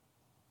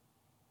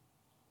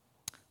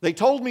They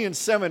told me in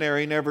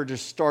seminary never to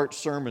start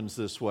sermons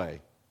this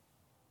way.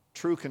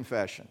 True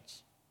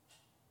confessions.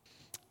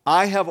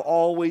 I have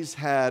always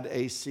had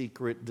a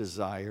secret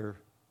desire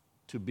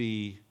to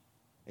be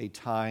a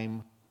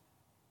time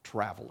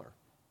traveler.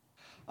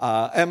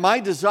 And my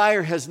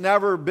desire has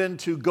never been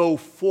to go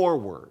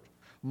forward.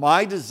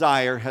 My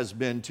desire has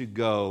been to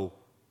go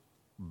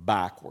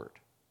backward.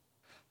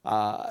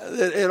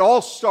 It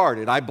all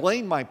started, I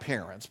blame my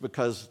parents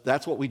because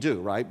that's what we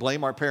do, right?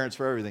 Blame our parents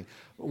for everything.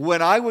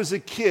 When I was a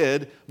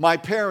kid, my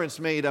parents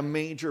made a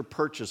major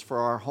purchase for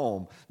our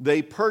home.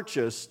 They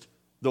purchased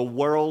the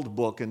World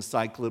Book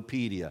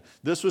Encyclopedia.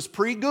 This was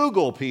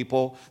pre-Google,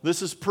 people.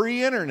 This is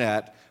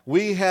pre-internet.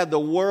 We had the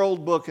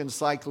World Book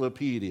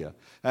Encyclopedia.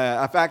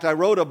 In fact, I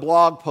wrote a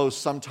blog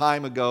post some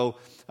time ago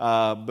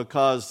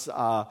because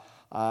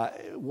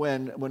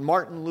when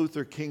Martin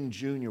Luther King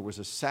Jr. was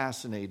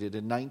assassinated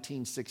in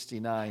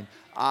 1969,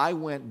 I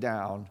went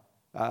down,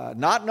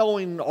 not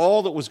knowing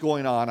all that was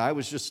going on. I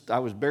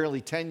was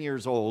barely 10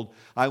 years old.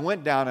 I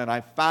went down and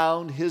I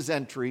found his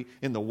entry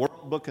in the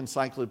World Book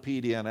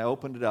Encyclopedia, and I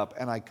opened it up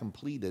and I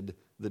completed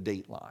the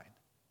date line.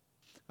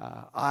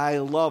 I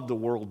love the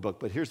World Book,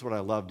 but here's what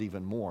I loved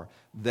even more.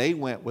 They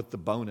went with the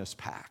bonus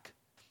pack.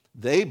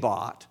 They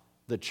bought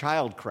the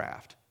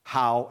Childcraft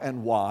How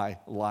and Why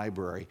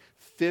Library,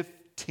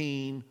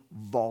 15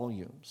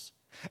 volumes.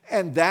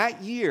 And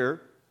that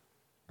year,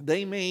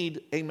 they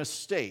made a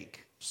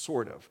mistake,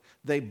 sort of.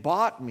 They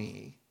bought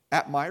me,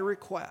 at my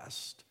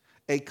request,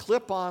 a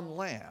clip-on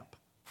lamp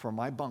for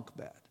my bunk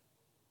bed.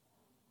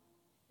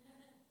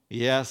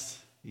 Yes,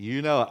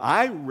 you know,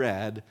 I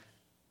read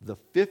the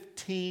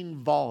 15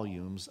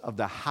 volumes of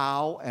the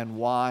How and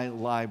Why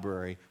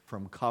Library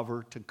from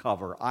cover to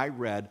cover. I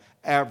read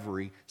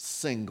every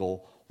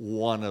single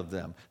one of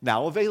them.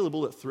 Now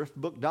available at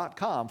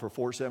thriftbook.com for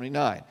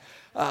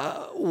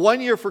 $4.79.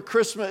 1 year for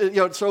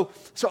Christmas. So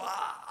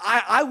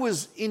I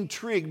was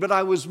intrigued, but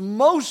I was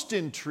most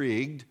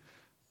intrigued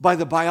by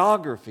the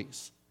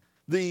biographies.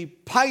 The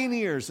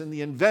pioneers and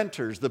the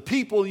inventors, the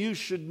people you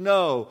should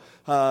know,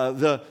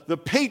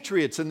 the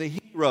patriots and the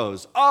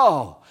heroes.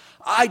 Oh,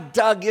 I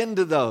dug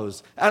into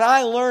those. And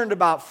I learned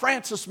about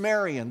Francis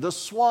Marion, the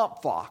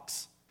swamp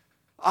fox.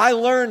 I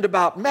learned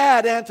about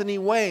Mad Anthony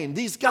Wayne,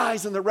 these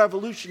guys in the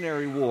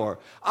Revolutionary War.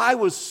 I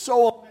was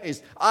so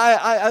amazed.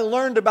 I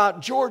learned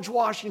about George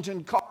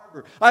Washington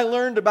Carver. I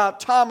learned about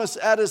Thomas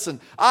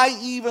Edison. I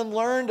even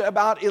learned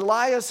about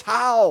Elias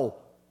Howe.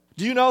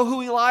 Do you know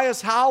who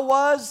Elias Howe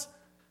was?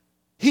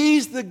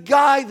 He's the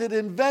guy that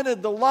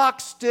invented the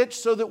lock stitch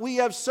so that we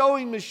have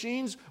sewing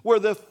machines where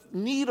the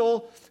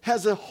needle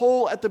has a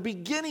hole at the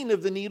beginning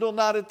of the needle,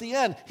 not at the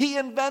end. He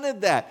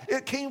invented that.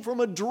 It came from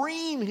a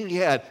dream he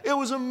had. It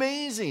was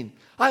amazing.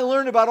 I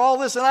learned about all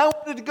this and I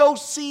wanted to go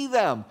see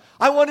them.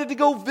 I wanted to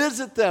go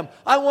visit them.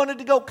 I wanted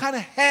to go kind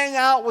of hang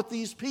out with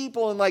these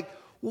people and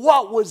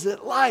what was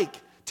it like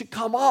to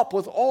come up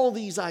with all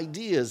these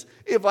ideas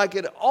if I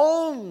could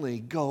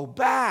only go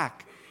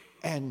back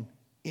and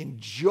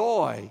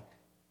enjoy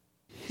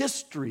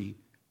history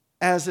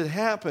as it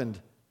happened.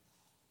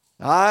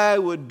 I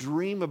would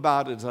dream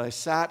about it as I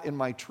sat in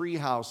my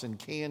treehouse in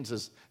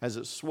Kansas as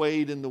it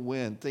swayed in the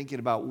wind, thinking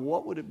about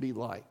what would it be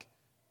like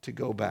to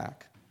go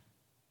back.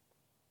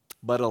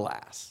 But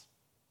alas,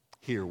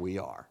 here we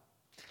are.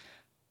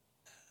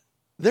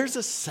 There's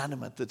a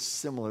sentiment that's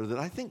similar that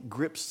I think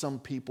grips some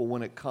people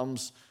when it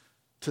comes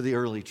to the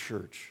early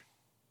church.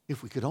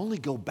 If we could only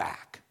go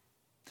back.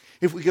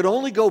 If we could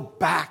only go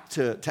back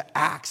to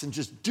Acts and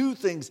just do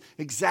things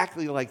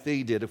exactly like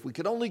they did. If we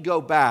could only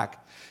go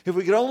back. If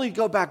we could only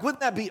go back.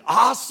 Wouldn't that be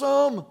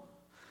awesome?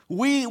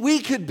 We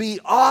could be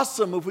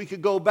awesome if we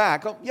could go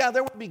back. Oh, yeah,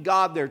 there would be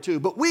God there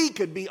too, but we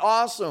could be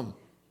awesome.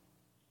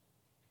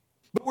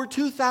 But we're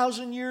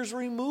 2,000 years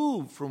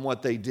removed from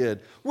what they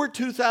did. We're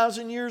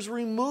 2,000 years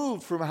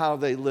removed from how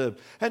they lived.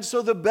 And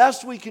so the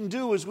best we can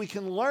do is we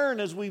can learn,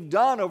 as we've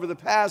done over the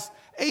past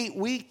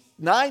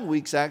 9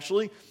 weeks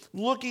actually,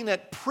 looking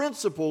at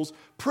principles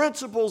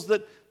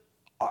that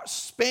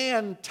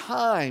span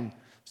time,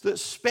 that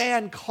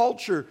span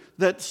culture,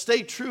 that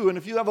stay true. And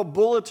if you have a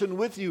bulletin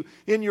with you,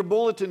 in your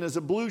bulletin is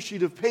a blue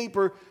sheet of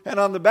paper, and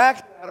on the back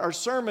of that are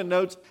sermon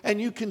notes,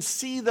 and you can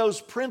see those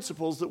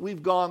principles that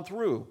we've gone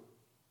through.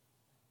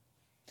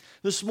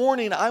 This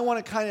morning, I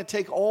want to kind of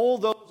take all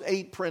those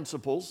 8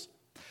 principles,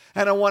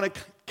 and I want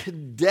to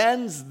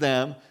condense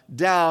them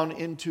down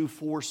into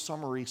 4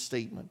 summary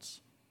statements.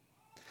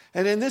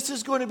 And then this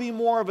is going to be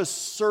more of a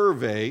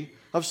survey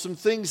of some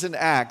things in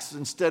Acts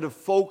instead of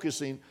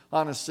focusing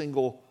on a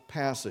single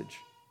passage.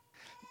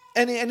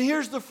 And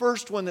here's the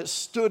first one that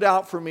stood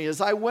out for me as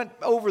I went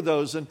over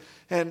those.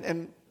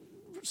 And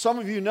some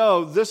of you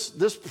know this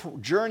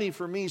journey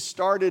for me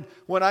started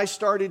when I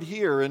started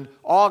here in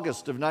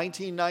August of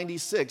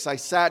 1996. I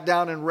sat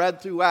down and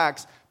read through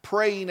Acts,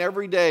 praying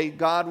every day,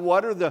 God,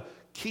 what are the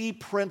key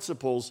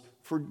principles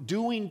for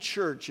doing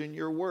church in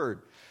your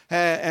word?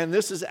 And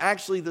this is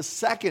actually the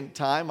second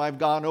time I've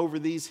gone over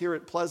these here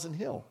at Pleasant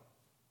Hill.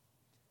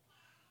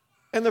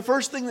 And the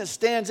first thing that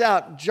stands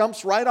out,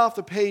 jumps right off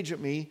the page at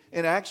me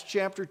in Acts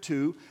chapter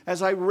 2,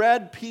 as I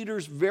read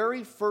Peter's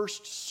very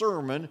first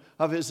sermon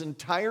of his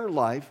entire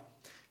life.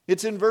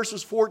 It's in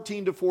verses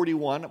 14 to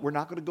 41. We're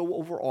not going to go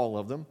over all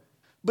of them.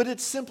 But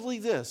it's simply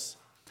this: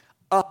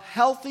 a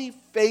healthy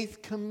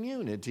faith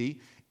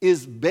community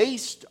is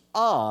based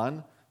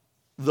on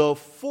the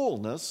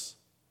fullness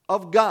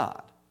of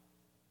God.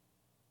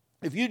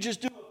 If you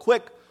just do a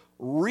quick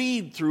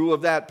read through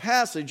of that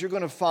passage, you're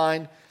going to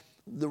find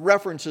the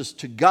references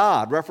to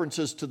God,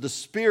 references to the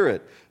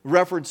Spirit,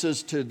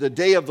 references to the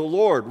day of the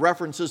Lord,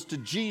 references to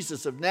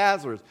Jesus of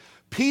Nazareth.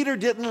 Peter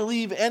didn't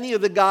leave any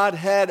of the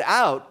Godhead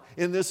out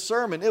in this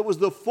sermon. It was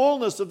the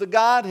fullness of the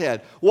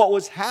Godhead. What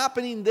was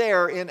happening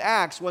there in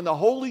Acts when the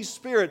Holy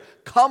Spirit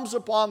comes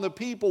upon the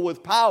people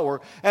with power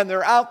and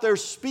they're out there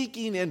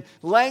speaking in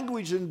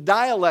language and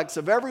dialects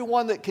of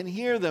everyone that can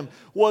hear them,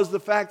 was the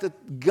fact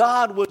that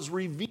God was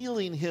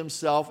revealing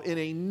himself in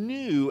a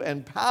new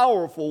and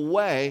powerful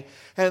way.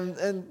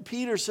 And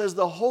Peter says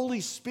the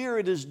Holy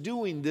Spirit is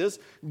doing this.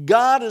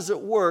 God is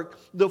at work.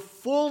 The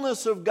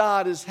fullness of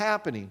God is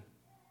happening.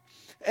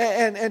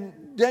 And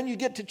then you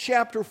get to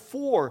chapter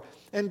 4,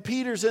 and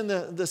Peter's in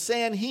the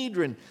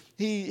Sanhedrin.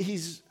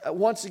 He's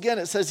once again,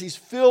 it says he's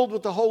filled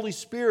with the Holy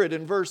Spirit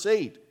in verse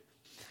 8.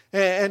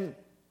 And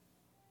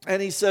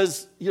he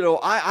says,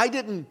 I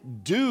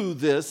didn't do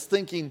this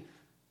thinking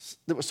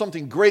there was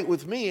something great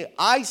with me.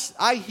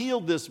 I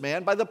healed this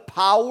man by the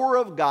power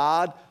of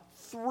God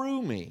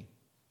through me.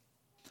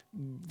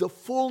 The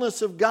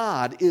fullness of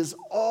God is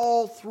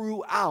all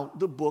throughout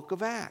the book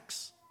of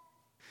Acts.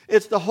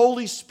 It's the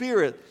Holy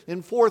Spirit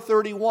in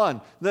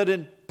 4:31 that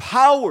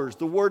empowers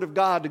the Word of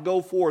God to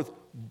go forth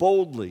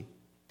boldly.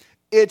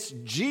 It's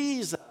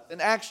Jesus in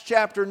Acts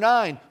chapter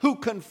 9 who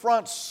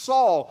confronts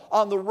Saul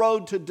on the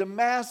road to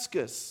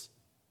Damascus.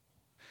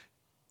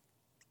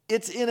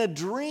 It's in a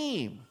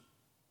dream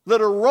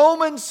that a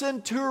Roman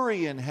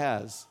centurion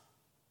has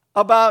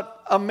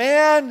about a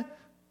man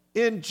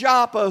in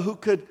Joppa who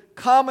could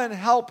come and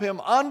help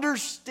him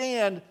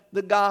understand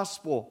the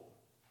gospel.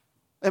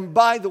 And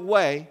by the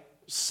way,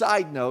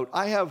 side note,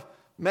 I have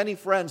many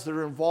friends that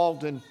are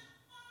involved in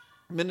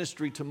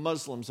ministry to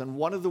Muslims, and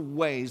one of the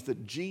ways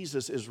that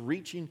Jesus is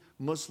reaching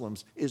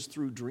Muslims is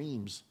through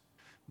dreams.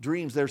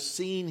 Dreams, they're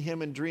seeing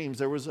him in dreams.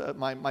 There was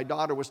my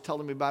daughter was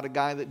telling me about a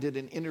guy that did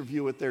an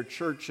interview at their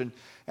church,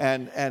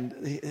 and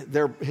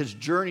his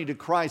journey to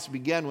Christ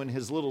began when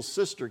his little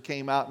sister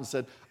came out and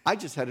said, "I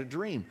just had a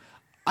dream.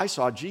 I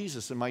saw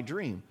Jesus in my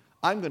dream.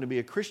 I'm going to be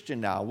a Christian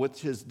now."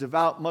 With his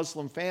devout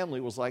Muslim family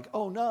was like,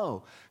 oh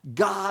no,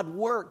 God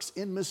works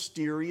in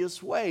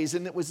mysterious ways.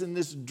 And it was in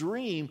this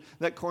dream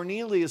that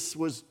Cornelius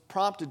was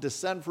prompted to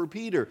send for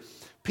Peter.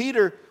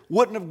 Peter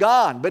wouldn't have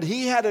gone, but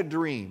he had a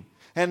dream.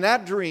 And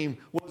that dream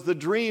was the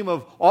dream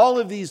of all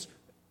of these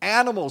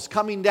animals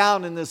coming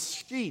down in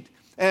this sheet.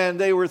 And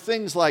they were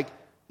things like,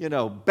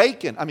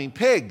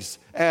 pigs,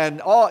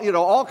 and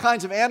all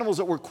kinds of animals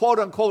that were quote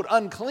unquote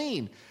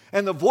unclean.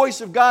 And the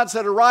voice of God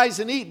said, "Arise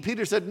and eat." And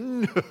Peter said,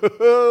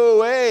 "No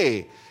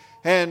way."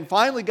 And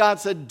finally God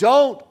said,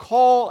 "Don't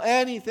call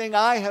anything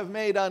I have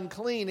made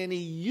unclean." And he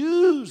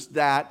used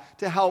that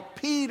to help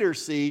Peter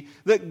see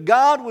that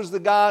God was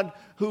the God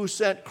who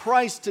sent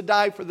Christ to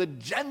die for the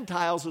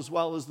Gentiles as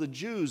well as the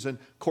Jews. And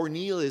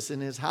Cornelius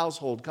and his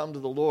household come to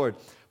the Lord.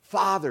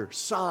 Father,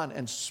 Son,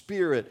 and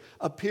Spirit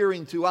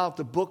appearing throughout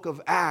the book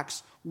of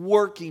Acts,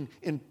 working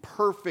in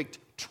perfect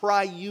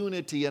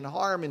triunity and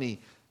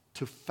harmony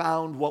to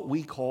found what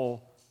we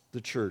call the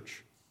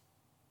church.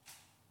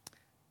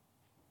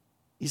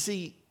 You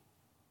see,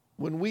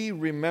 when we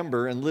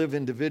remember and live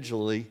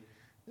individually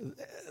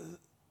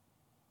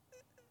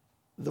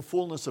the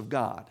fullness of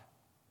God,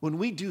 when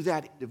we do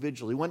that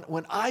individually,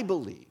 when I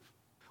believe,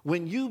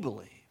 when you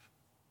believe,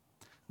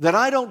 that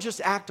I don't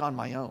just act on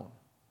my own,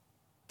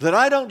 that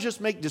I don't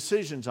just make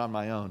decisions on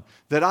my own,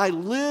 that I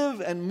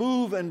live and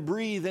move and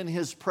breathe in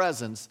His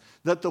presence,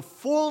 that the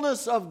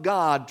fullness of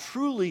God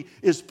truly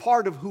is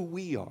part of who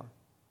we are.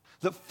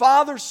 That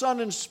Father, Son,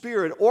 and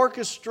Spirit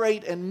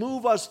orchestrate and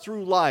move us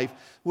through life.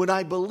 When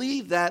I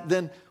believe that,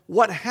 then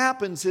what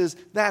happens is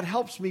that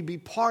helps me be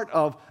part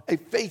of a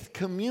faith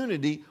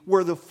community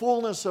where the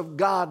fullness of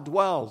God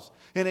dwells.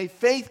 In a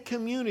faith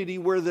community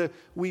where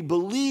we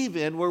believe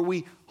in, where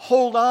we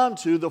hold on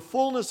to the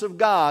fullness of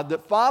God,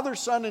 that Father,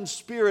 Son, and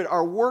Spirit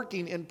are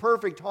working in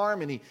perfect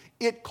harmony,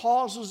 it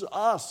causes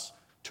us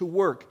to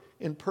work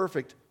in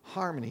perfect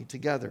harmony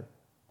together.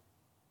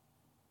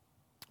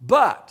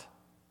 But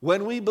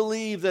when we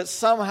believe that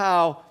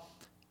somehow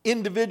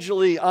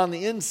individually on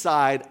the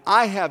inside,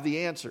 I have the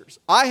answers,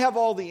 I have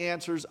all the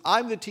answers,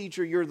 I'm the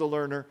teacher, you're the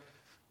learner,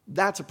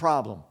 that's a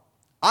problem.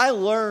 I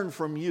learn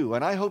from you,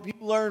 and I hope you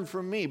learn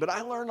from me, but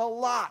I learn a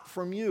lot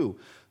from you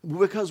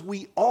because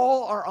we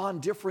all are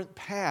on different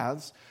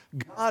paths.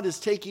 God is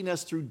taking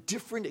us through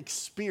different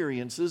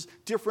experiences,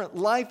 different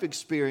life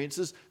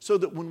experiences, so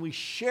that when we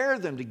share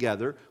them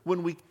together,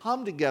 when we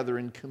come together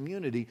in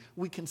community,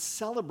 we can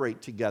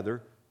celebrate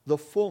together the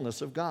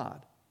fullness of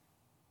God.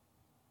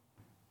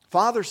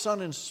 Father,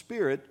 Son, and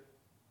Spirit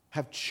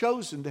have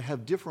chosen to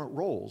have different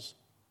roles,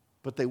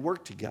 but they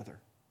work together.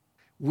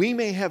 We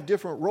may have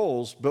different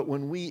roles, but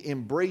when we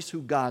embrace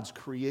who God's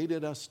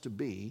created us to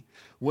be,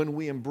 when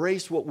we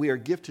embrace what we are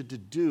gifted to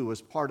do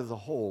as part of the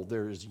whole,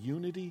 there is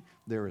unity,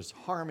 there is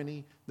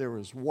harmony, there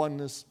is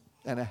oneness,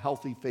 and a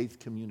healthy faith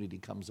community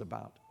comes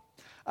about.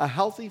 A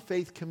healthy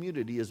faith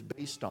community is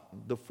based on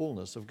the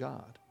fullness of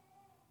God.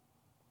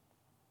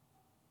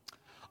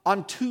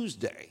 On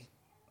Tuesday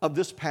of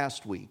this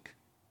past week,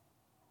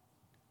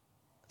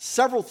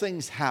 several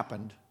things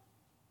happened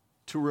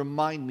to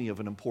remind me of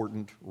an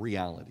important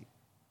reality.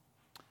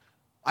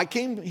 I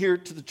came here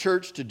to the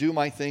church to do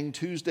my thing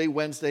Tuesday,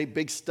 Wednesday,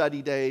 big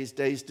study days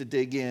to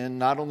dig in,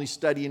 not only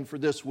studying for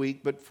this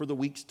week, but for the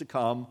weeks to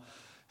come.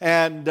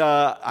 And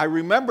I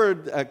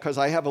remembered, because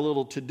I have a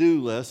little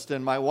to-do list,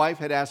 and my wife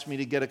had asked me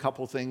to get a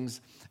couple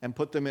things and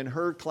put them in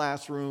her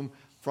classroom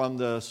from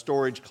the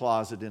storage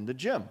closet in the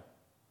gym.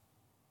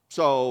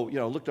 So,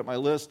 looked at my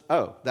list.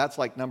 Oh, that's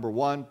like number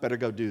one. Better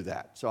go do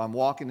that. So I'm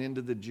walking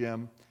into the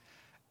gym,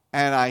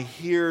 and I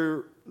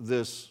hear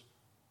this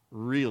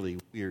really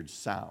weird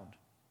sound,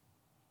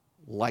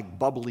 like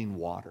bubbling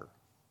water.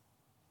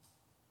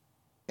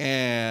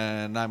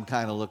 And I'm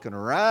kind of looking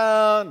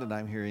around, and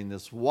I'm hearing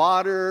this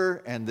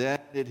water, and then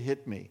it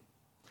hit me.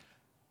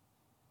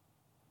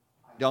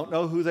 I don't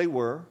know who they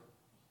were,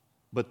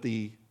 but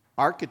the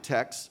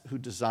architects who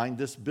designed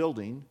this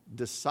building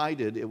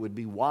decided it would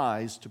be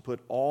wise to put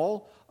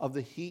all of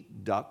the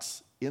heat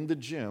ducts in the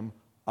gym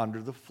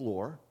under the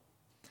floor.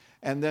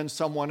 And then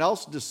someone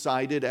else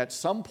decided at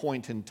some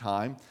point in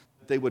time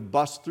that they would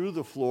bust through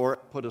the floor,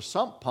 put a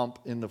sump pump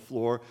in the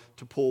floor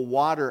to pull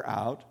water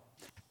out.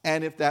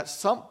 And if that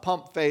sump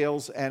pump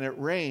fails and it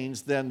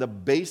rains, then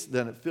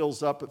it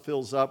fills up,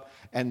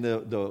 and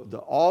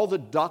all the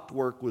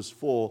ductwork was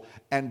full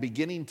and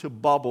beginning to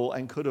bubble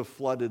and could have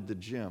flooded the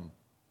gym.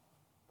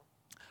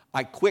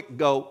 I quick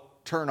go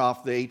turn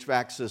off the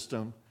HVAC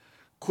system,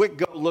 quick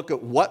go look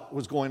at what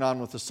was going on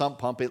with the sump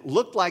pump. It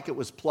looked like it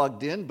was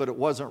plugged in, but it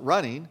wasn't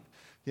running,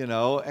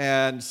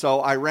 and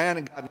so I ran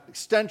and got an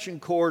extension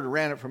cord,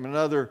 ran it from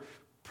another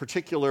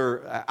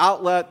particular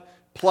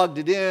outlet, plugged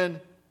it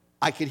in.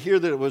 I could hear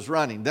that it was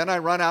running. Then I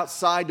run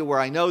outside to where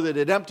I know that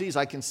it empties.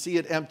 I can see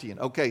it emptying.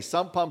 Okay,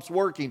 sump pump's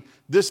working.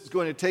 This is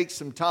going to take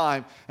some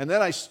time. And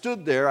then I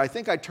stood there. I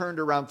think I turned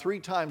around 3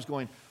 times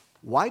going,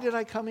 why did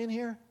I come in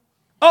here?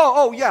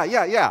 Oh,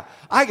 yeah.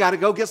 I got to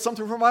go get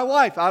something for my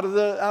wife out of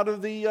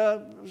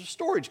the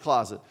storage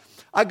closet.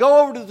 I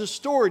go over to the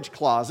storage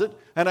closet,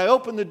 and I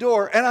open the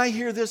door, and I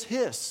hear this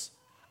hiss.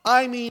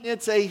 I mean,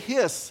 it's a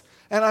hiss.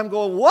 And I'm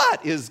going,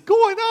 what is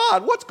going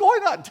on? What's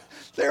going on?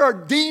 There are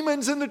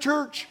demons in the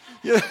church.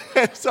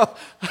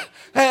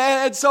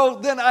 And so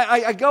then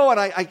I go, and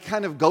I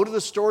kind of go to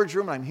the storage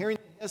room, and I'm hearing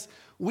this.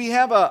 We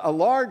have a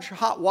large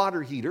hot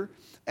water heater,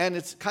 and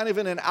it's kind of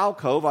in an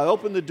alcove. I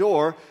open the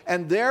door,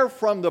 and there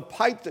from the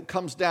pipe that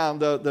comes down,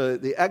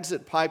 the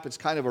exit pipe, it's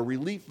kind of a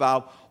relief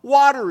valve,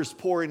 water is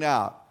pouring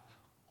out.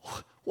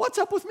 What's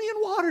up with me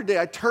and water today?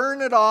 I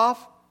turn it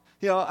off,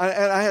 and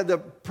I had the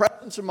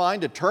presence of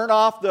mind to turn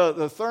off the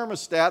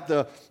thermostat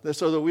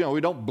so that we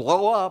don't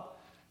blow up.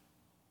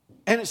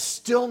 And it's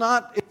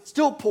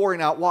still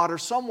pouring out water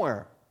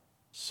somewhere.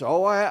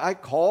 So I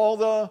call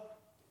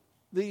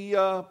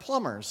the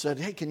plumber, said,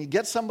 hey, can you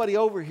get somebody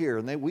over here?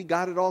 And we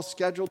got it all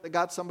scheduled. They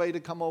got somebody to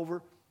come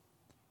over.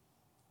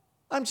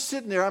 I'm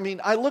sitting there. I mean,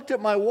 I looked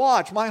at my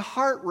watch. My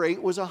heart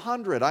rate was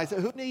 100. I thought,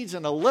 who needs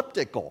an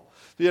elliptical?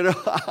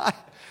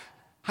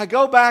 I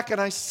go back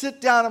and I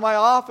sit down in my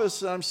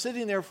office, and I'm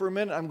sitting there for a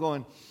minute. I'm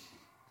going,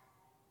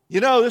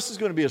 this is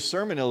going to be a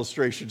sermon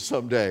illustration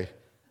someday.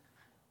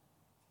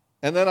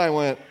 And then I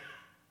went,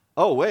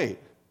 oh, wait.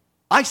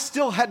 I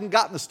still hadn't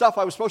gotten the stuff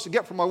I was supposed to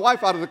get from my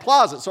wife out of the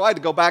closet, so I had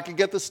to go back and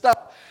get the stuff.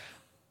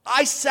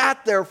 I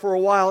sat there for a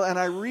while, and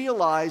I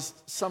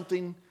realized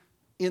something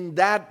in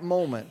that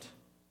moment.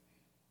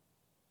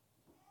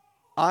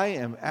 I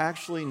am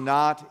actually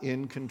not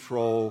in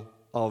control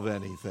of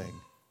anything.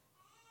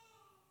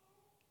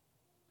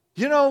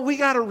 We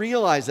got to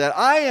realize that.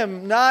 I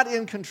am not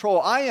in control.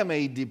 I am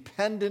a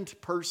dependent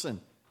person.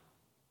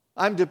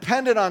 I'm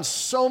dependent on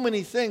so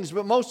many things,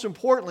 but most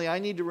importantly, I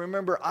need to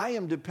remember I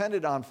am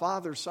dependent on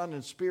Father, Son,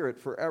 and Spirit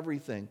for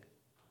everything.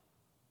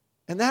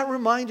 And that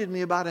reminded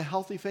me about a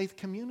healthy faith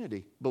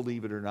community,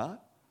 believe it or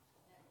not.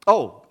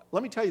 Oh,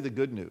 let me tell you the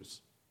good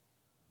news.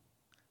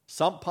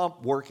 Sump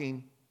pump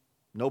working,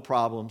 no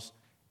problems,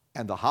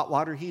 and the hot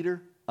water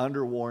heater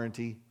under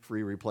warranty,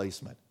 free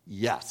replacement.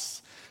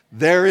 Yes,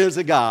 there is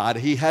a God.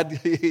 He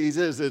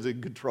is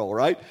in control,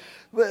 right?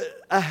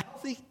 But a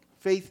healthy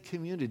faith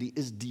community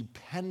is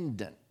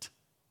dependent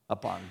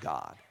upon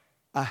God.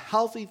 A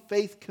healthy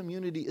faith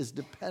community is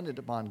dependent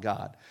upon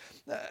God.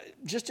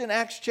 Just in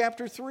Acts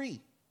chapter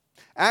 3.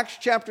 Acts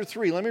chapter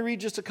 3, let me read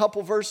just a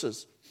couple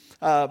verses.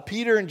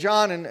 Peter and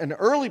John, in an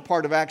early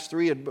part of Acts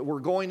 3, were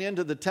going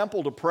into the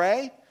temple to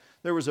pray.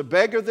 There was a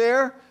beggar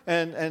there,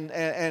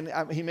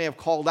 and he may have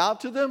called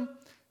out to them.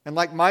 And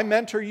like my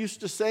mentor used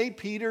to say,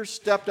 Peter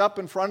stepped up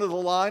in front of the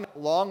line, a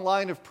long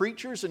line of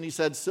preachers, and he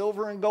said,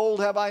 silver and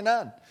gold have I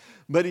none.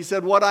 But he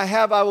said, what I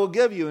have I will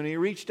give you. And he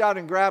reached out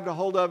and grabbed a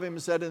hold of him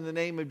and said, in the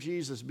name of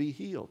Jesus, be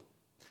healed.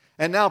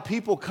 And now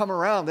people come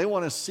around. They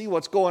want to see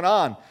what's going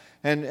on.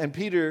 And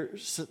Peter,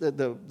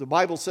 the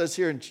Bible says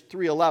here in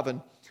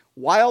 3:11,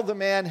 while the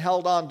man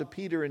held on to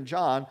Peter and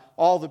John,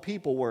 all the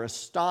people were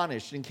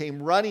astonished and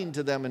came running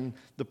to them in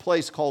the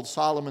place called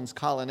Solomon's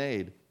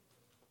Colonnade.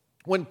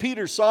 When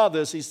Peter saw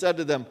this, he said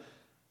to them,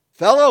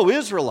 fellow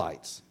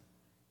Israelites,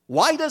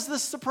 why does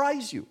this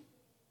surprise you?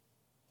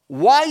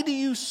 Why do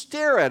you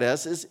stare at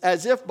us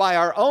as if by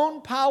our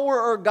own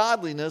power or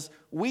godliness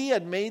we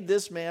had made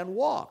this man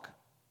walk?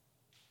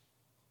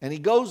 And he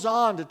goes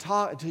on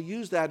to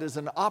use that as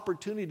an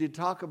opportunity to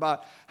talk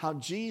about how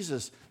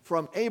Jesus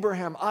from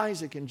Abraham,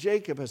 Isaac, and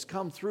Jacob has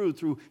come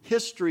through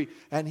history,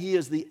 and he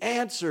is the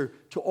answer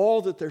to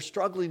all that they're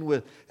struggling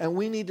with. And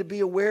we need to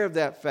be aware of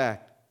that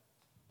fact.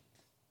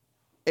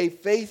 A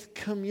faith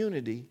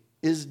community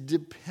is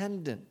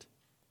dependent.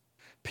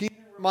 Peter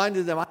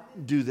reminded them, I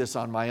didn't do this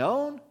on my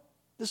own.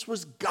 This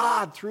was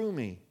God through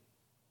me.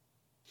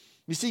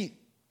 You see,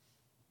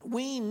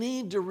 we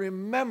need to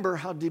remember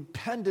how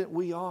dependent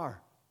we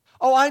are.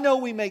 Oh, I know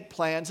we make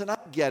plans, and I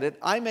get it.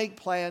 I make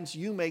plans,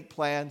 you make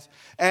plans,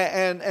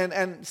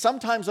 and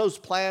sometimes those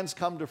plans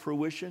come to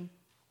fruition.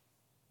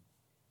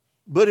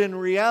 But in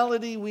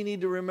reality, we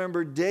need to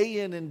remember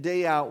day in and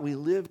day out, we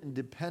live in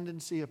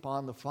dependency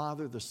upon the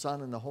Father, the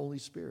Son, and the Holy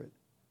Spirit.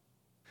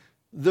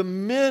 The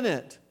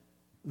minute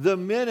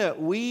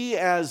we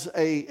as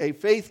a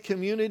faith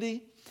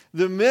community,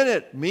 the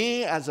minute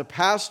me as a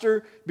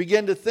pastor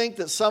begin to think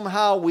that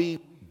somehow we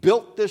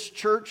built this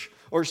church,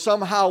 or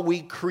somehow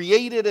we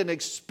created an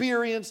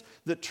experience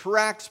that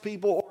tracks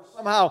people, or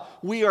somehow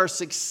we are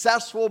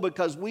successful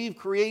because we've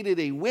created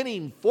a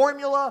winning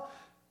formula,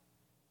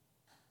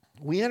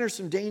 we enter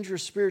some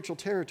dangerous spiritual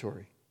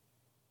territory.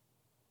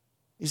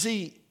 You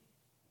see,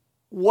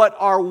 what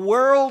our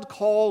world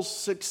calls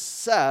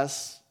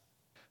success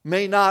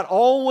may not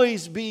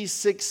always be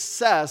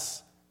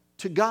success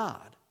to God.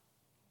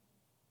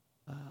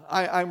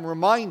 I'm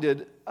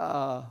reminded,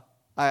 and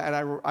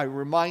I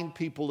remind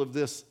people of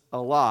this a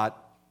lot.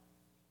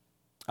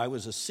 I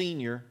was a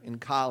senior in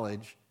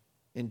college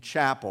in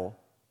chapel,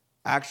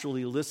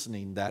 actually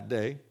listening that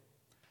day.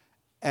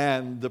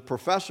 And the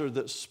professor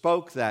that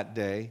spoke that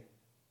day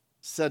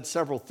said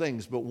several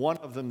things, but one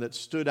of them that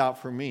stood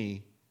out for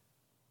me,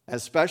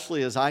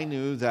 especially as I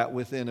knew that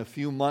within a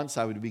few months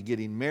I would be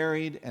getting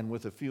married, and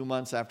with a few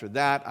months after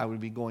that I would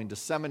be going to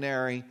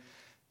seminary.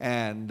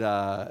 And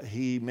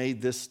he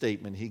made this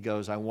statement. He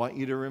goes, I want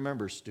you to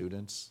remember,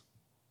 students,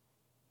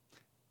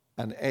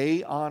 an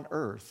A on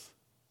earth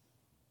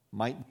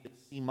might be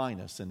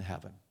a C- in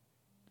heaven.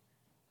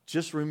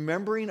 Just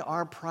remembering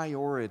our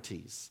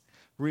priorities,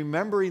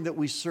 remembering that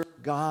we serve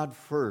God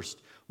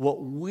first.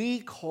 What we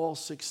call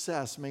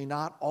success may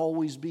not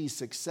always be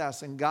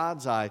success in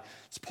God's eye.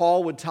 As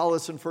Paul would tell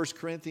us in 1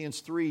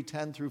 Corinthians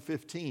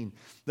 3:10-15,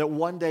 that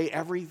one day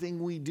everything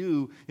we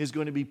do is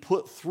going to be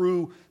put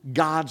through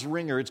God's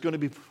ringer. It's going to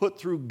be put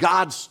through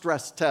God's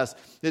stress test.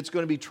 It's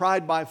going to be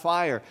tried by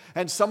fire.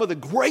 And some of the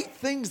great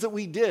things that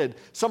we did,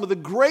 some of the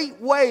great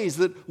ways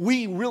that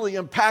we really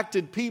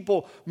impacted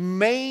people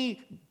may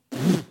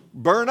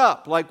burn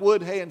up like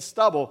wood, hay, and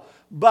stubble,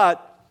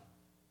 but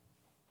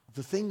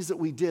the things that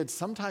we did,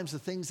 sometimes the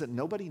things that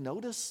nobody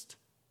noticed,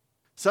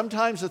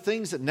 sometimes the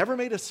things that never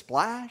made a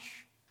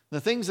splash, the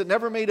things that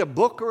never made a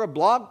book or a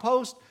blog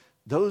post,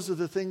 those are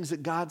the things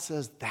that God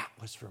says, that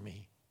was for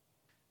me.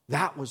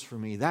 That was for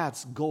me.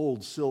 That's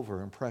gold,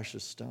 silver, and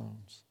precious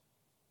stones.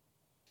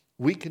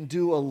 We can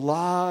do a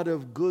lot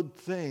of good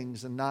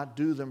things and not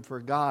do them for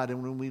God.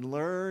 And when we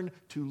learn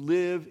to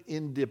live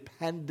in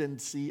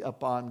dependency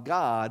upon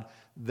God,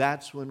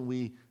 that's when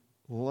we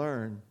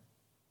learn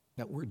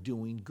that we're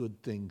doing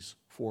good things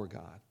for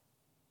God.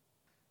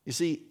 You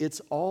see,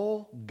 it's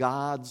all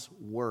God's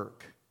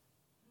work,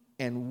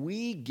 and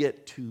we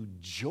get to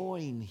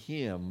join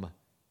Him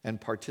and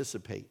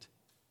participate.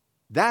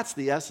 That's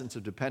the essence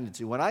of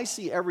dependency. When I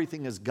see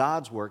everything as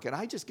God's work, and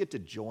I just get to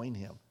join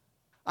Him,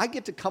 I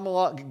get to come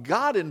along.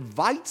 God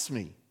invites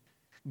me.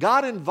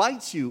 God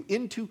invites you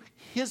into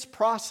His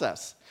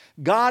process.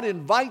 God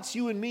invites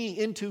you and me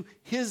into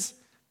His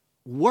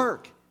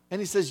work,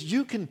 and He says,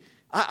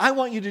 I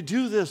want you to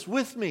do this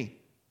with me.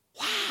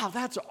 Wow,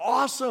 that's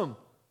awesome.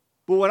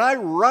 But when I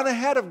run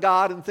ahead of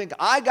God and think,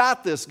 I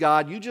got this,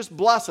 God, you just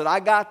bless it, I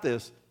got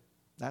this,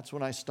 that's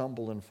when I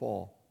stumble and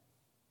fall.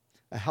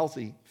 A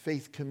healthy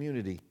faith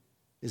community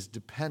is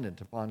dependent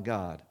upon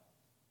God.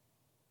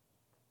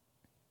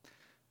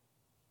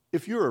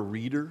 If you're a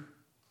reader,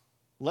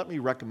 let me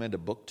recommend a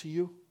book to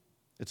you.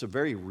 It's a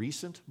very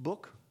recent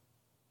book.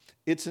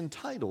 It's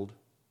entitled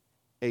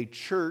A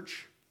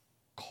Church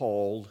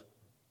Called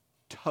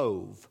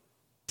Tov,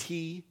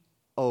 T-O-V.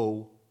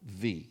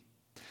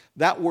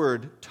 That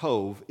word,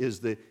 tov, is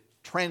the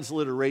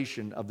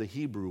transliteration of the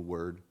Hebrew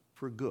word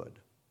for good.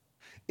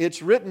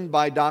 It's written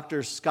by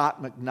Dr.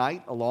 Scott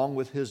McKnight along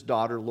with his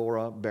daughter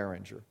Laura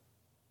Barringer.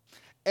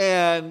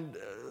 And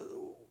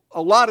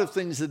a lot of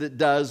things that it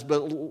does,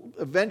 but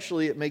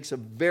eventually it makes a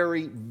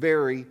very,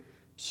 very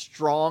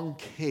strong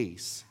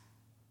case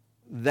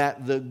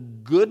that the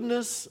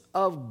goodness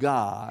of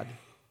God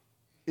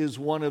is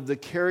one of the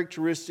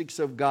characteristics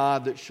of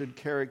God that should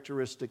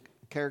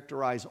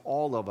characterize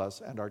all of us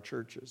and our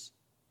churches.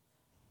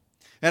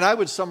 And I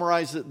would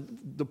summarize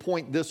the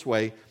point this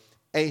way: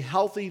 a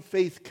healthy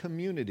faith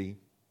community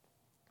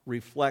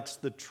reflects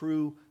the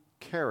true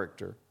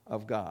character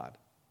of God.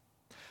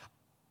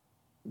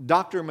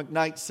 Dr.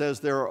 McKnight says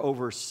there are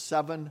over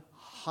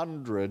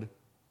 700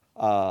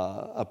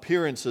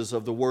 appearances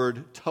of the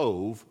word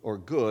tov, or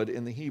good,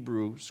 in the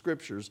Hebrew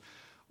Scriptures.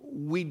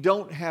 We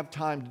don't have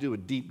time to do a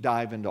deep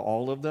dive into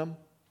all of them,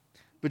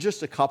 but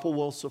just a couple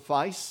will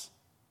suffice.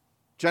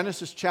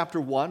 Genesis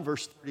chapter 1,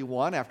 verse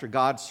 31, after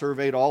God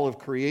surveyed all of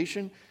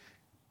creation,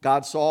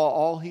 God saw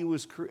all he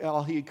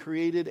had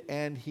created,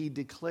 and he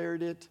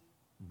declared it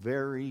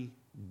very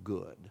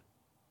good.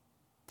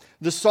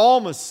 The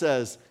psalmist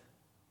says,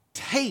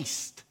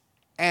 "Taste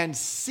and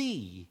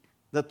see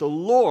that the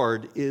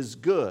Lord is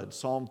good."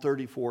 Psalm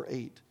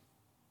 34:8.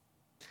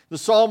 The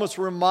psalmist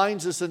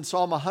reminds us in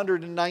Psalm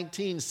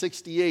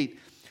 119:68,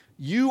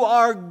 "You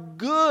are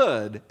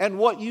good, and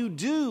what you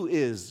do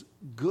is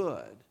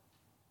good."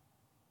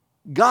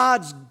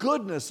 God's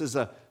goodness is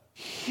a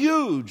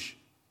huge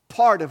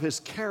part of his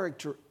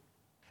character,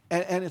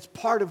 and it's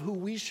part of who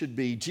we should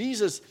be.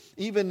 Jesus,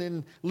 even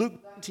in Luke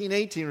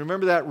 19:18,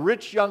 remember that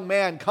rich young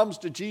man comes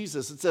to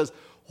Jesus and says,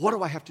 "What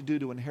do I have to do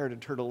to inherit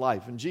eternal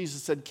life?" And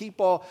Jesus said,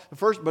 "Keep all,"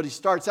 first, but he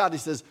starts out, he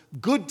says,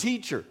 "Good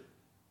teacher."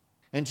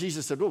 And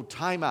Jesus said, "Oh,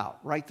 time out,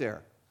 right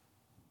there.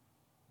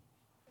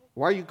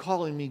 Why are you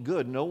calling me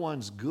good? No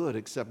one's good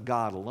except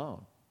God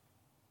alone."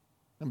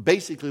 And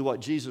basically what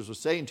Jesus was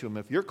saying to him,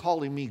 if you're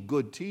calling me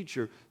good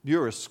teacher,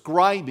 you're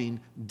ascribing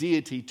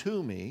deity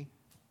to me.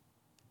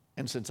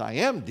 And since I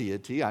am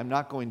deity, I'm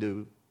not going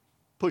to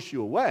push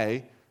you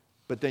away,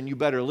 but then you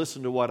better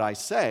listen to what I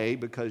say,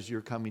 because you're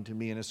coming to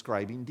me and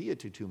ascribing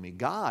deity to me.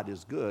 God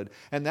is good.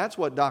 And that's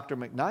what Dr.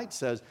 McKnight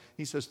says.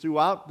 He says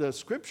throughout the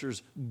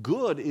Scriptures,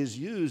 good is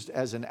used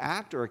as an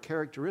act or a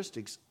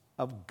characteristic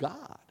of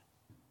God.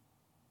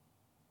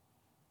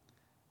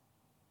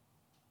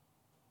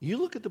 You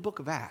look at the book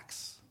of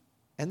Acts,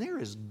 and there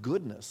is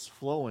goodness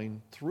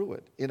flowing through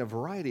it in a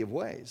variety of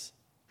ways.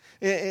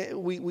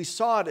 We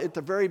saw it at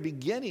the very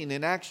beginning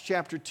in Acts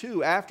chapter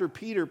 2. After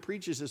Peter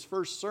preaches his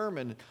first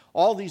sermon,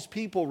 all these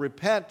people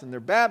repent and they're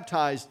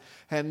baptized,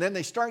 and then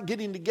they start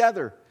getting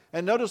together.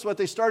 And notice what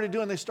they started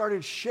doing. They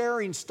started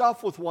sharing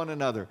stuff with one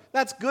another.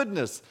 That's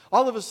goodness.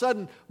 All of a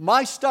sudden,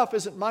 my stuff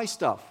isn't my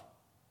stuff.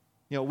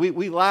 You know,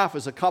 we laugh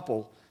as a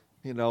couple.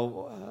 You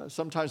know,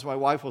 sometimes my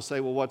wife will say,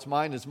 "Well, what's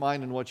mine is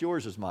mine and what's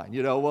yours is mine."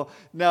 You know, well,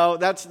 no,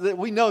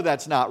 we know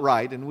that's not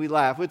right, and we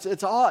laugh.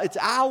 It's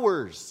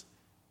ours.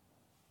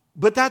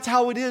 But that's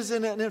how it is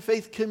in a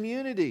faith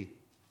community.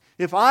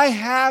 If I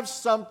have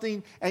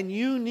something and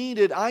you need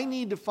it, I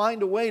need to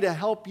find a way to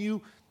help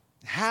you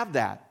have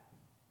that.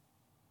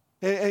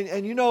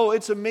 And you know,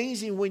 it's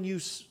amazing when you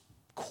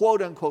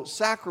quote unquote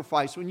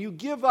sacrifice, when you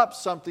give up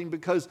something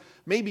because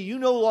maybe you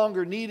no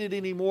longer need it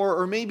anymore,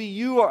 or maybe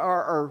you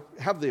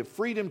have the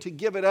freedom to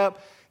give it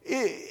up.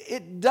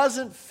 It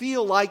doesn't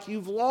feel like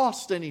you've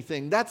lost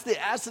anything. That's the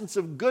essence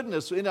of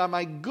goodness. In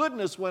my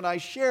goodness, when I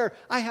share,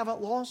 I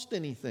haven't lost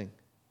anything.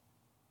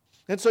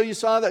 And so you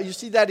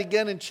see that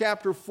again in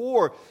chapter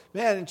 4.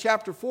 Man, in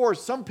chapter 4,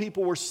 some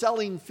people were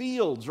selling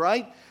fields,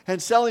 right?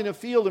 And selling a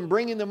field and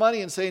bringing the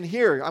money and saying,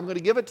 "Here, I'm going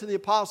to give it to the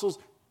apostles.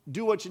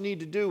 Do what you need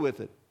to do with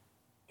it."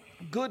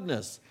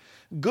 Goodness.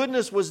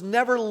 Goodness was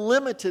never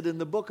limited in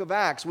the book of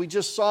Acts. We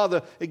just saw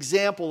the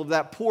example of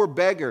that poor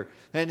beggar,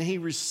 and he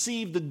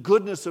received the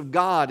goodness of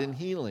God in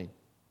healing.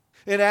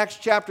 In Acts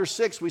chapter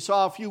 6, we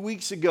saw a few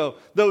weeks ago,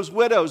 those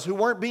widows who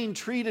weren't being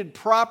treated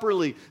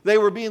properly. They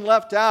were being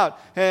left out.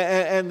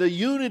 And the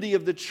unity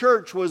of the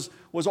church was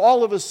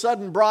all of a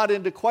sudden brought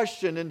into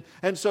question.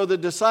 And so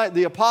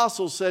the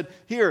apostles said,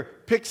 "Here,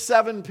 pick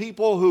 7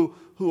 people who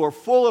are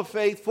full of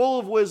faith, full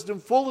of wisdom,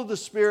 full of the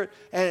Spirit,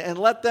 and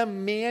let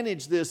them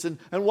manage this." And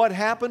what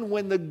happened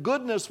when the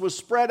goodness was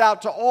spread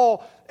out to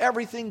all?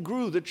 Everything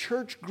grew. The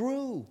church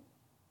grew.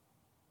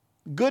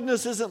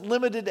 Goodness isn't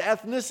limited to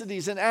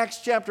ethnicities. In Acts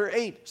chapter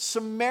 8,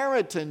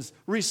 Samaritans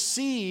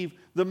receive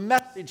the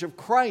message of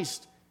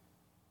Christ.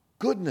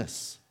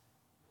 Goodness.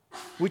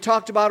 We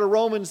talked about a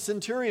Roman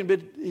centurion,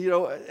 but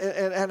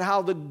and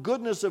how the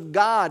goodness of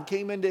God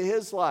came into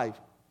his life.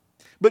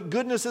 But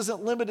goodness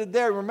isn't limited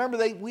there. Remember,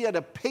 we had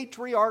a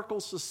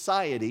patriarchal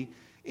society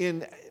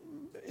in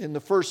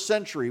the first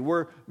century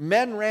where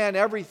men ran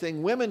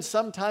everything. Women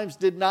sometimes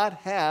did not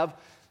have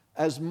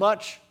as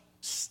much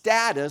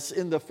status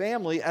in the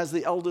family as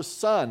the eldest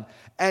son.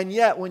 And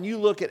yet, when you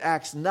look at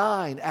Acts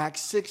 9,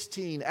 Acts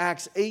 16,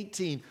 Acts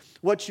 18,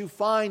 what you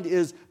find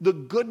is the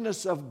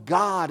goodness of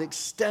God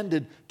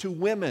extended to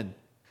women.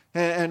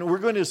 And we're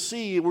going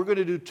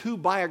to do 2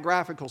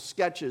 biographical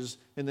sketches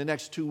in the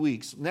next 2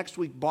 weeks. Next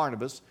week,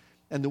 Barnabas,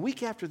 and the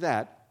week after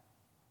that,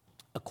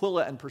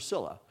 Aquila and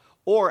Priscilla.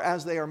 Or,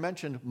 as they are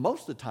mentioned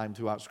most of the time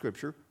throughout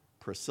Scripture,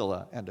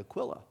 Priscilla and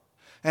Aquila.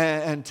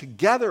 And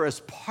together as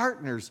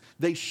partners,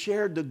 they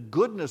shared the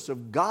goodness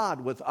of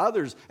God with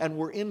others and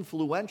were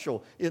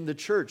influential in the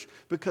church,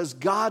 because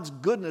God's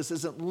goodness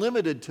isn't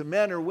limited to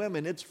men or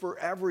women, it's for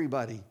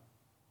everybody.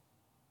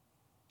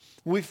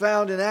 We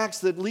found in Acts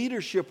that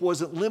leadership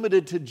wasn't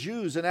limited to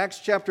Jews. In Acts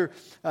chapter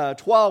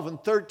 12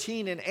 and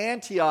 13 in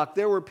Antioch,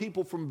 there were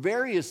people from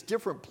various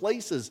different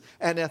places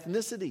and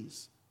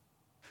ethnicities.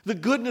 The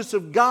goodness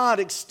of God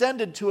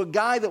extended to a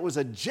guy that was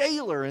a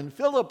jailer in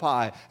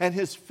Philippi, and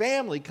his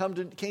family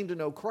came to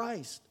know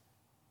Christ.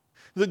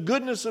 The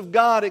goodness of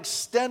God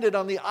extended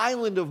on the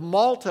island of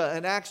Malta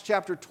in Acts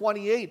chapter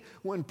 28,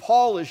 when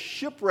Paul is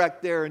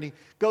shipwrecked there, and he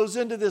goes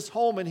into this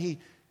home and he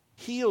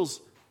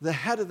heals the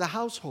head of the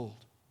household.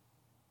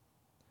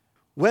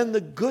 When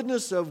the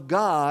goodness of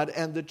God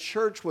and the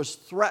church was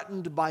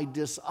threatened by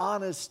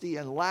dishonesty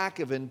and lack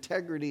of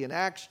integrity in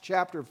Acts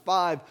chapter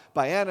 5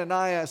 by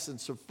Ananias and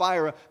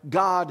Sapphira,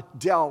 God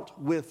dealt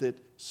with it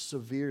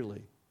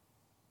severely.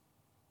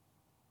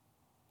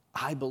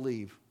 I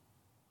believe,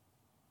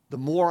 the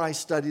more I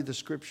study the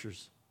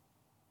Scriptures,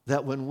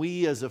 that when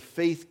we as a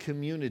faith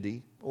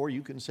community, or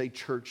you can say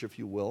church if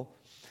you will,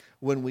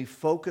 when we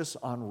focus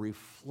on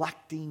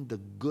reflecting the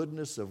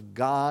goodness of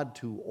God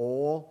to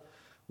all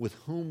with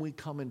whom we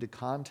come into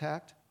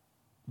contact,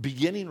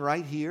 beginning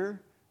right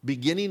here,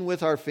 beginning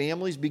with our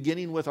families,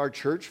 beginning with our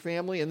church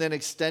family, and then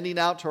extending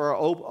out to our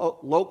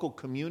local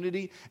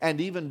community and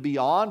even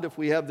beyond if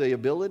we have the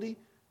ability,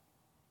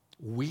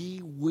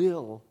 we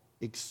will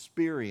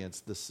experience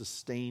the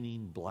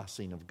sustaining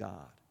blessing of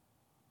God.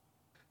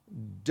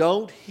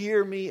 Don't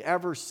hear me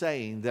ever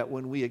saying that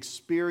when we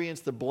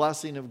experience the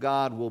blessing of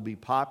God, we'll be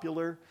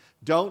popular.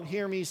 Don't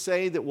hear me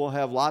say that we'll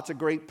have lots of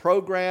great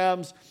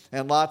programs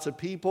and lots of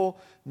people.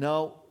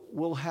 No,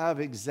 we'll have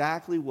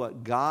exactly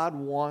what God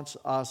wants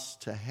us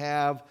to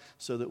have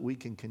so that we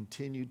can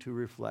continue to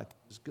reflect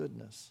His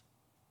goodness.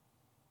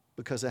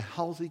 Because a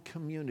healthy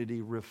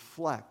community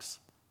reflects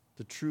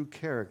the true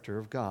character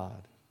of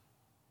God.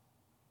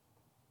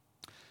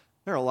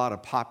 There are a lot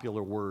of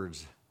popular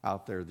words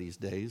out there these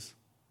days.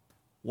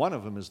 One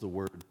of them is the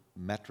word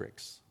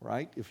metrics,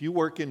 right? If you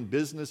work in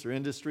business or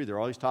industry, they're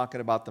always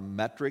talking about the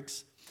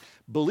metrics.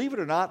 Believe it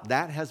or not,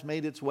 that has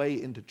made its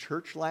way into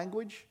church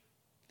language.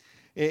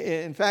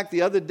 In fact,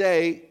 the other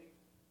day,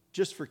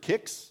 just for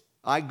kicks,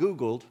 I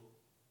Googled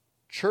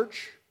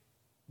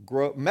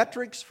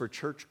metrics for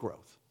church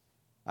growth.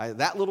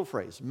 That little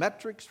phrase,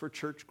 metrics for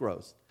church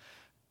growth.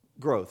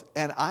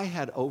 And I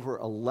had over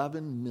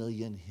 11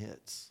 million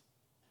hits.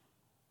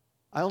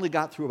 I only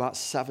got through about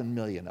 7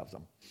 million of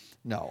them.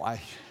 No,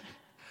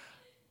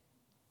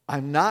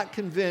 I'm not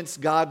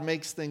convinced God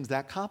makes things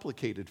that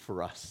complicated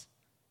for us.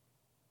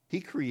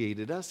 He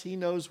created us. He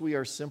knows we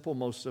are simple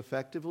most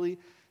effectively.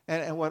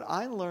 And what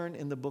I learned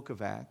in the book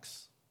of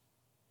Acts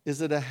is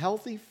that a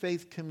healthy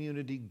faith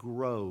community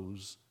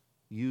grows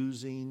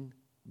using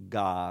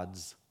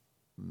God's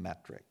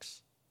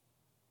metrics.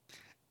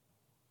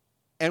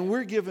 And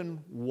we're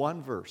given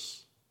one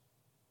verse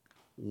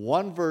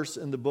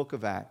in the book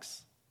of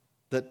Acts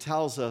that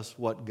tells us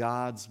what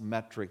God's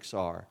metrics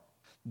are.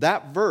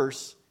 That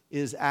verse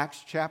is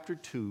Acts chapter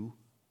 2,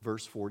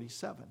 verse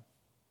 47.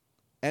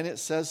 And it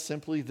says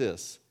simply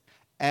this: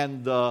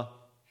 and the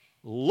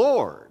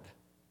Lord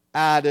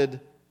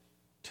added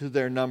to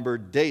their number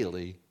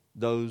daily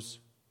those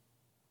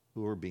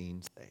who were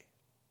being saved.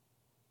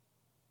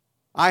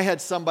 I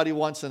had somebody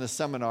once in a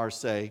seminar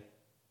say,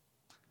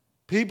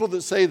 people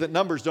that say that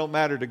numbers don't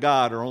matter to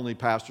God are only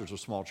pastors of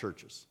small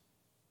churches.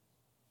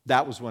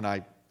 That was when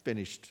I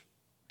finished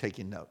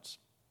taking notes.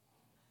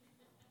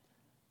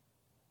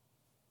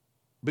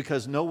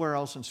 Because nowhere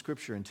else in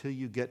Scripture, until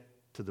you get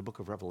to the book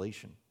of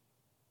Revelation,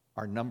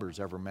 are numbers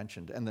ever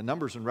mentioned. And the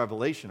numbers in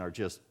Revelation are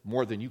just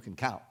more than you can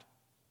count.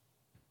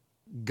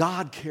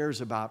 God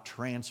cares about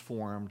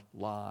transformed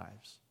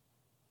lives.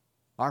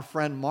 Our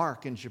friend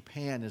Mark in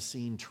Japan has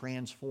seen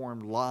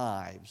transformed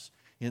lives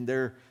in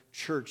their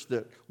church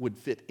that would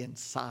fit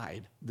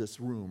inside this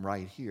room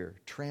right here.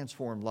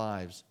 Transformed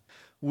lives.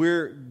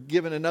 We're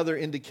given another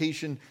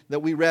indication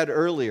that we read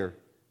earlier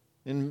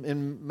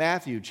in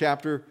Matthew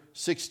chapter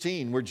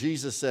 16, where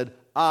Jesus said,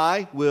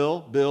 I will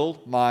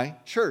build my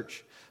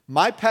church.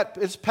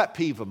 It's a pet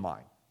peeve of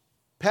mine.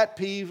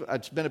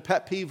 It's been a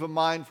pet peeve of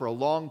mine for a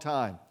long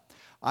time.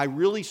 I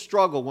really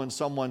struggle when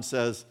someone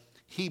says,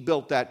 he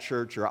built that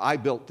church or I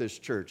built this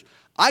church.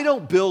 I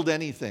don't build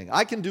anything.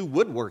 I can do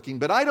woodworking,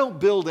 but I don't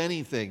build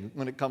anything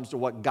when it comes to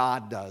what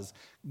God does.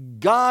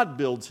 God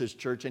builds His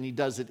church, and He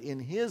does it in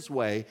His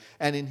way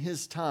and in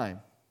His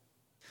time.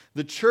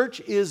 The church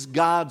is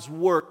God's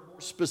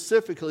work.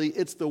 Specifically,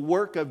 it's the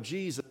work of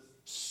Jesus,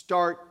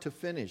 start to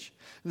finish.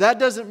 That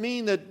doesn't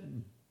mean that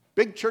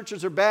big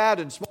churches are bad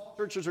and small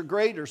churches are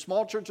great, or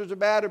small churches are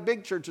bad or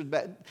big churches are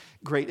bad.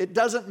 Great. It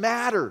doesn't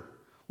matter.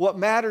 What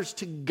matters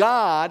to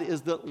God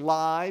is that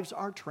lives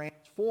are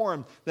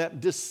transformed, that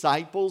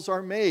disciples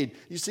are made.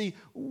 You see,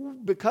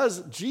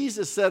 because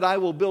Jesus said, I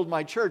will build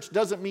my church,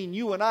 doesn't mean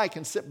you and I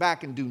can sit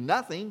back and do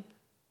nothing.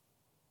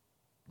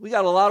 We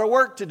got a lot of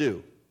work to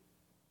do.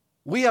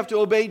 We have to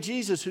obey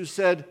Jesus, who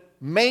said,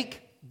 make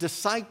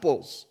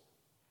disciples.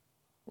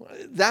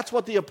 That's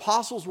what the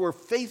apostles were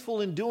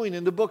faithful in doing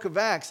in the book of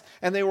Acts.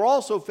 And they were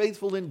also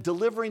faithful in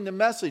delivering the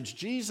message.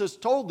 Jesus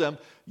told them,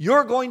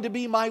 you're going to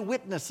be my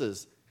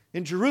witnesses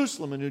in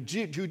Jerusalem and in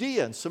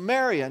Judea and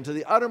Samaria and to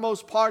the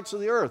uttermost parts of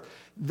the earth.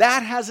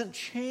 That hasn't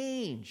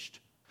changed.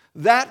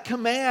 That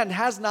command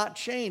has not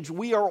changed.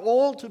 We are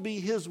all to be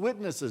his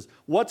witnesses.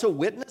 What's a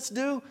witness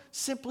do?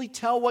 Simply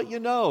tell what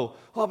you know.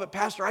 Oh, but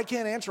Pastor, I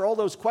can't answer all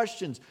those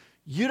questions.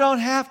 You don't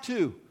have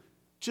to.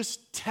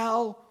 Just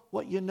tell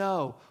what you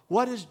know.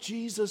 What has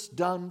Jesus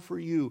done for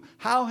you?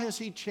 How has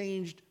he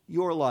changed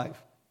your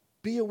life?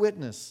 Be a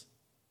witness.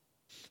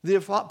 The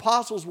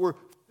apostles were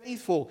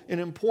faithful in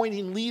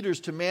appointing leaders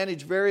to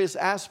manage various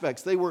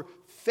aspects. They were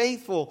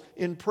faithful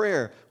in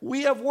prayer.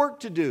 We have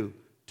work to do.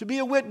 To be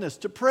a witness,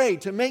 to pray,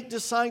 to make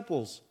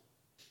disciples.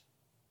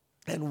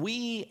 And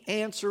we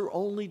answer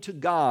only to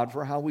God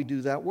for how we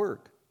do that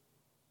work.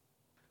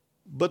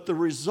 But the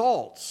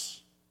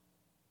results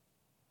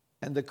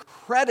and the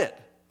credit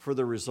for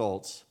the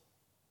results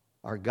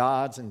are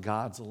God's and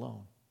God's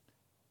alone.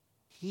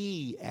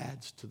 He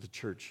adds to the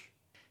church.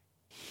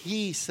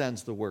 He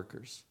sends the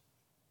workers.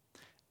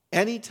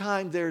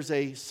 Anytime there's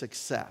a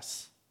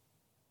success,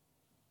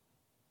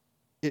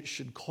 it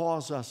should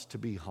cause us to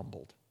be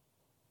humbled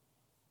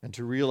and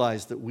to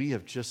realize that we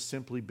have just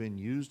simply been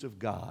used of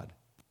God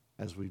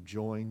as we've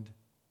joined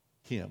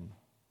him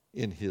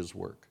in his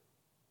work.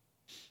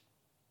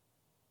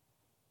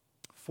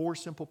 4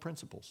 simple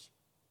principles.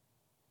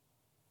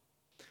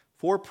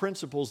 4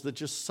 principles that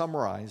just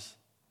summarize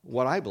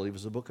what I believe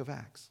is the book of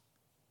Acts.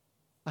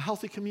 A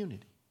healthy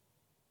community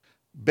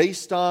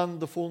based on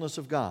the fullness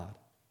of God.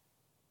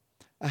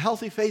 A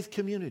healthy faith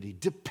community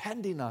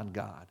depending on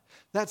God.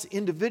 That's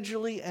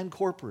individually and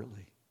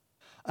corporately.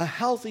 A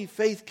healthy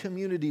faith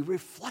community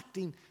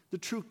reflecting the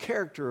true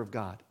character of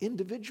God,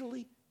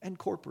 individually and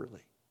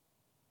corporately.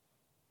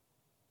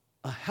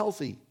 A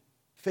healthy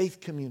faith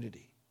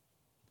community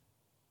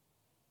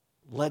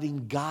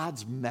letting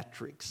God's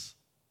metrics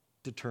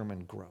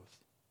determine growth.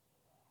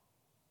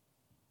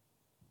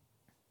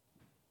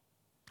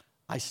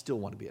 I still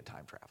want to be a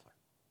time traveler.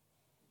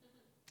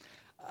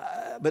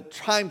 But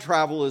time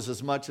travel is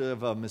as much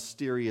of a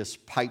mysterious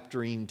pipe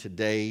dream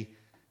today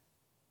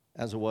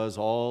as it was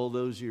all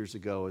those years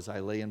ago as I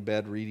lay in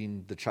bed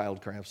reading the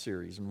Childcraft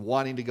series and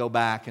wanting to go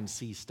back and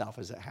see stuff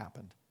as it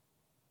happened.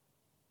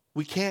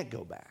 We can't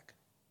go back.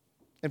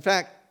 In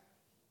fact,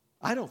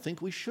 I don't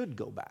think we should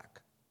go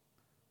back.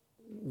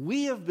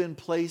 We have been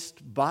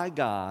placed by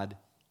God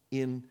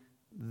in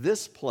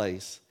this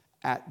place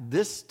at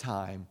this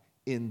time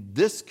in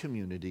this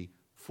community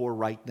for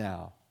right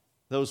now.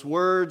 Those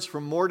words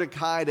from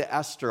Mordecai to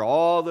Esther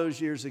all those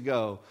years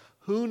ago,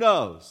 who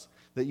knows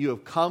that you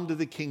have come to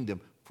the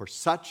kingdom for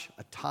such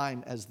a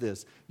time as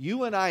this.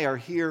 You and I are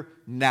here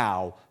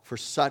now for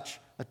such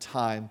a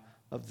time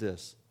as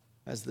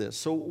this.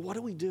 So what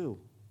do we do?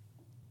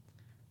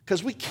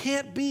 Because we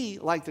can't be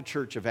like the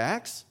Church of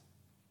Acts.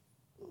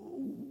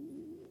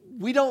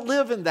 We don't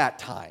live in that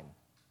time.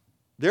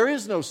 There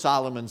is no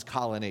Solomon's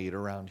colonnade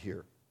around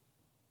here.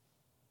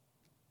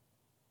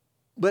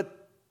 But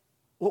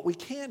what we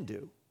can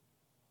do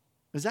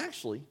is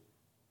actually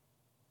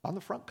on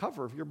the front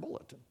cover of your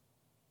bulletin.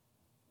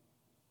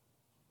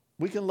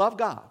 We can love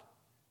God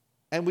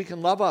and we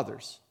can love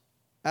others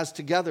as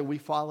together we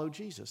follow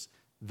Jesus.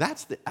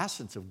 That's the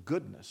essence of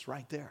goodness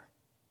right there.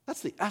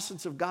 That's the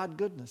essence of God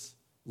goodness.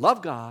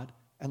 Love God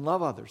and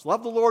love others.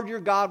 Love the Lord your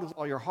God with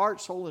all your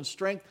heart, soul, and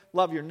strength.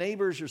 Love your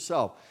neighbors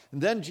yourself.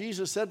 And then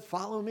Jesus said,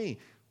 follow me.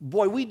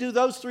 Boy, we do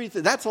those 3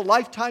 things. That's a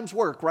lifetime's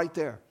work right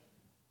there.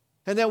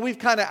 And then we've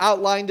kind of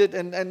outlined it,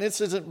 and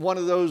this isn't one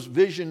of those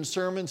vision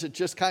sermons. It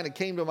just kind of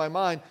came to my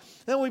mind.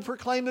 Then we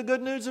proclaim the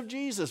good news of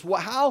Jesus.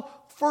 Well, how?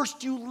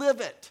 First you live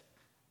it,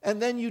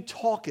 and then you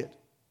talk it.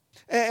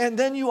 And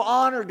then you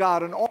honor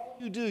God in all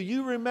you do.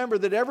 You remember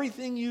that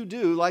everything you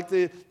do, like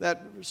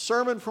that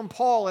sermon from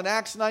Paul in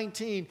Acts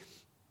 19,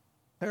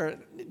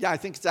 I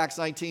think it's Acts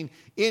 19,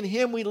 in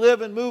him we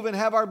live and move and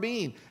have our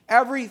being.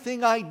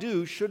 Everything I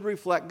do should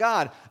reflect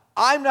God.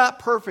 I'm not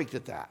perfect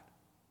at that.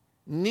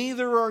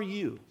 Neither are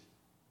you.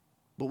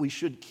 But we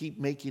should keep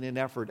making an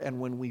effort, and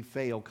when we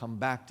fail, come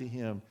back to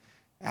him,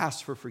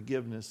 ask for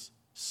forgiveness,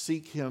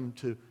 seek him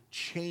to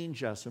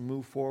change us and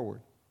move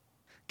forward.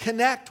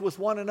 Connect with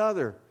one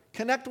another.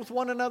 Connect with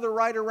one another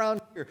right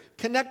around here.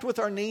 Connect with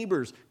our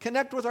neighbors.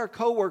 Connect with our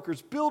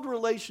coworkers. Build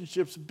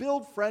relationships.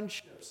 Build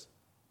friendships.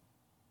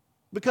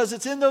 Because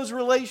it's in those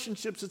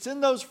relationships, it's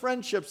in those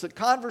friendships that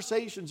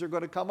conversations are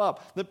going to come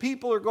up. The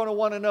people are going to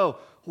want to know,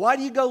 why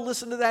do you go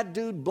listen to that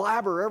dude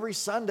blabber every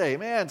Sunday?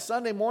 Man,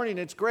 Sunday morning,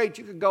 it's great.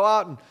 You could go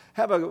out and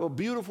have a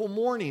beautiful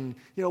morning.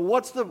 You know,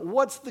 what's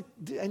the,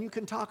 and you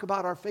can talk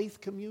about our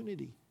faith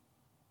community.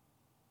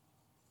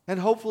 And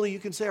hopefully you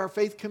can say our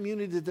faith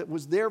community that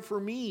was there for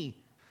me,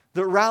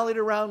 that rallied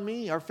around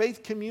me, our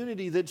faith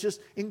community that just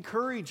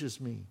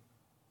encourages me.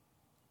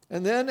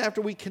 And then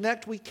after we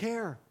connect, we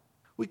care.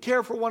 We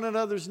care for one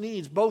another's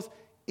needs, both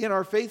in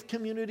our faith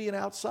community and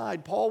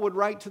outside. Paul would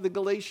write to the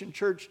Galatian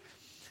church,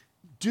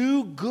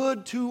 do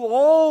good to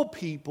all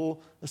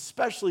people,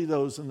 especially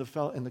those in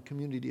the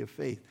community of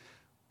faith.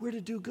 We're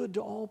to do good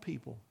to all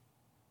people.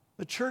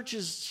 The church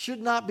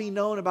should not be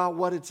known about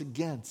what it's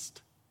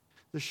against.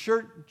 The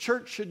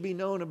church should be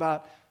known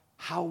about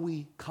how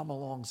we come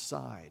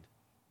alongside.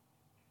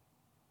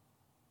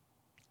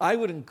 I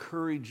would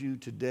encourage you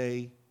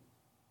today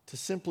to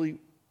simply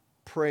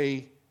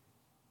pray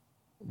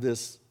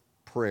this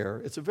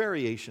prayer. It's a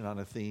variation on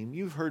a theme.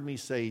 You've heard me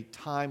say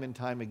time and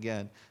time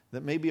again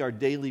that maybe our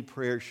daily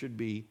prayer should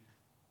be,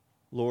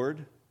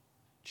 Lord,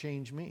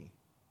 change me.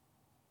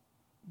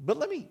 But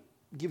let me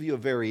give you a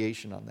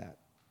variation on that.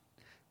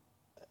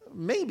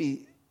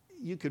 Maybe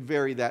you could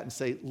vary that and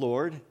say,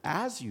 Lord,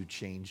 as you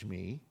change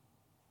me,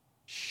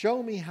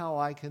 show me how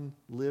I can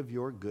live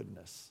your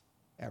goodness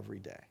every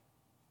day.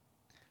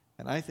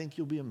 And I think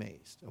you'll be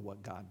amazed at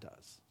what God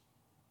does.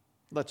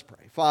 Let's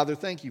pray. Father,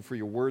 thank you for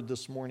your word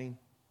this morning.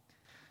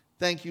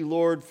 Thank you,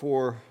 Lord,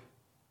 for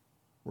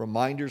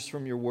reminders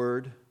from your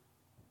word.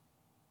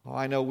 Oh,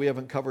 I know we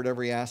haven't covered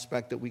every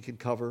aspect that we could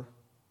cover,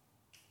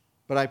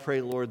 but I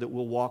pray, Lord, that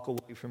we'll walk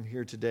away from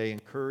here today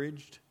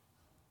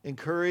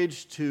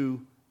encouraged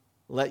to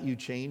let you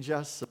change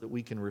us so that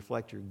we can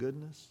reflect your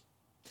goodness,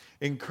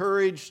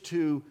 encouraged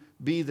to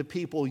be the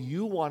people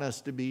you want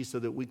us to be so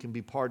that we can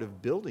be part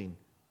of building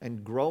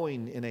and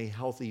growing in a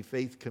healthy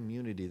faith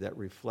community that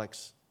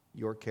reflects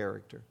your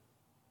character,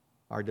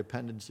 our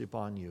dependency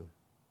upon you,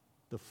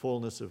 the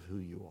fullness of who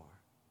you are.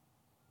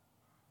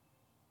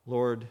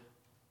 Lord,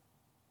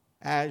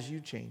 as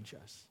you change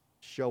us,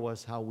 show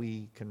us how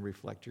we can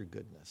reflect your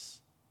goodness.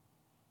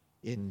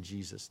 In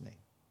Jesus' name,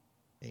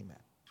 amen.